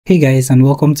Hey guys, and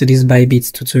welcome to this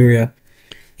Bybit tutorial.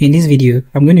 In this video,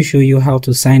 I'm going to show you how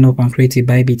to sign up and create a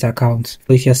Bybit account.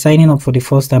 So if you're signing up for the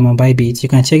first time on Bybit, you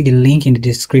can check the link in the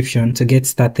description to get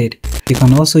started. You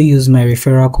can also use my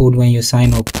referral code when you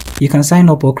sign up. You can sign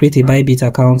up or create a Bybit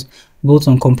account both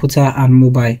on computer and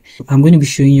mobile. I'm going to be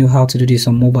showing you how to do this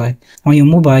on mobile. On your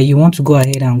mobile, you want to go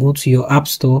ahead and go to your App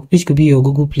Store, which could be your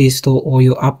Google Play Store or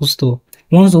your Apple Store.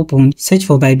 Once open, search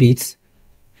for Bybit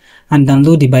and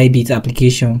download the Bybit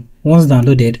application. Once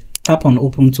downloaded, tap on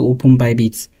open to open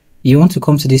Bybit. You want to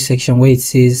come to this section where it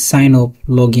says sign up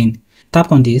login.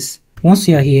 Tap on this. Once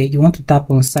you are here, you want to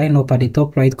tap on sign up at the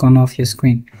top right corner of your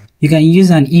screen. You can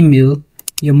use an email,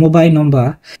 your mobile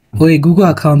number, or a Google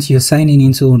account you're signing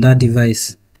into on that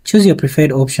device. Choose your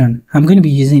preferred option. I'm going to be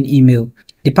using email.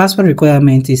 The password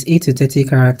requirement is 8 to 30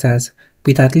 characters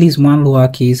with at least one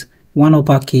lowercase, one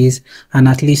uppercase, and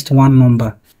at least one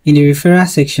number. In the referral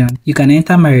section, you can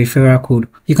enter my referral code.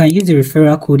 You can use the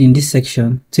referral code in this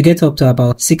section to get up to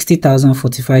about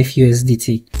 60,045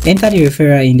 USDT. Enter the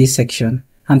referral in this section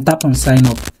and tap on sign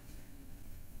up.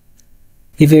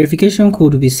 The verification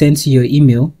code will be sent to your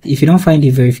email. If you don't find the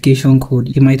verification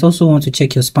code, you might also want to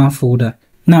check your spam folder.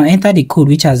 Now enter the code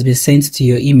which has been sent to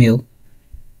your email,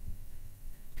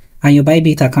 and your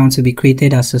Bybit account will be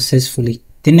created as successfully.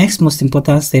 The next most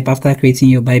important step after creating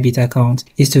your Bybit account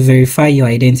is to verify your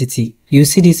identity. You'll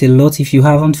see this a lot if you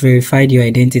haven't verified your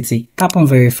identity. Tap on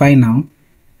verify now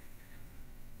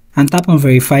and tap on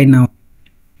verify now.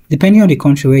 Depending on the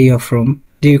country where you're from,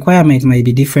 the requirement might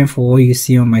be different for what you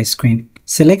see on my screen.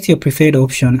 Select your preferred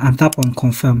option and tap on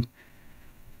confirm.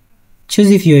 Choose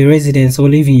if you're a resident or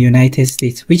live in the United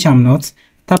States, which I'm not.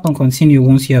 Tap on continue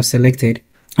once you have selected.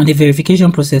 And the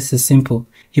verification process is simple.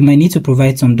 You might need to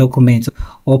provide some documents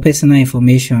or personal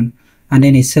information and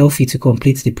then a selfie to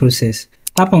complete the process.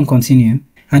 Tap on continue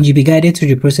and you'll be guided through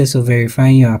the process of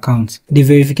verifying your account. The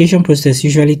verification process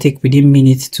usually takes within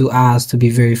minutes to hours to be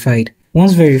verified.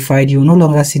 Once verified, you will no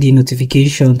longer see the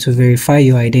notification to verify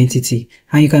your identity,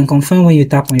 and you can confirm when you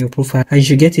tap on your profile and you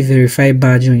should get a verified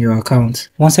badge on your account.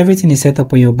 Once everything is set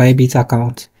up on your Bybit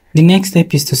account, the next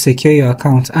step is to secure your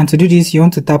account, and to do this you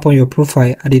want to tap on your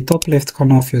profile at the top left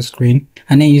corner of your screen,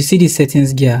 and then you see the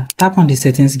settings gear. Tap on the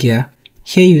settings gear.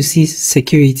 Here you see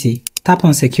security. Tap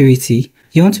on security.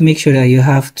 You want to make sure that you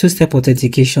have two-step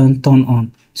authentication turned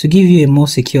on to give you a more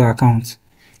secure account.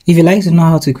 If you'd like to know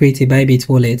how to create a Bybit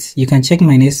wallet, you can check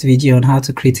my next video on how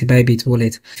to create a Bybit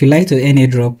wallet. If you'd like to earn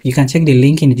Airdrop, you can check the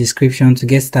link in the description to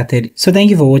get started. So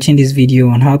thank you for watching this video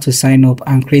on how to sign up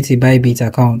and create a Bybit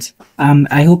account. And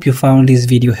I hope you found this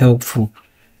video helpful.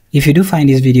 If you do find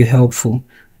this video helpful,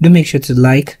 do make sure to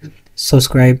like,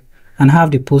 subscribe, and have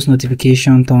the post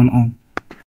notification turned on.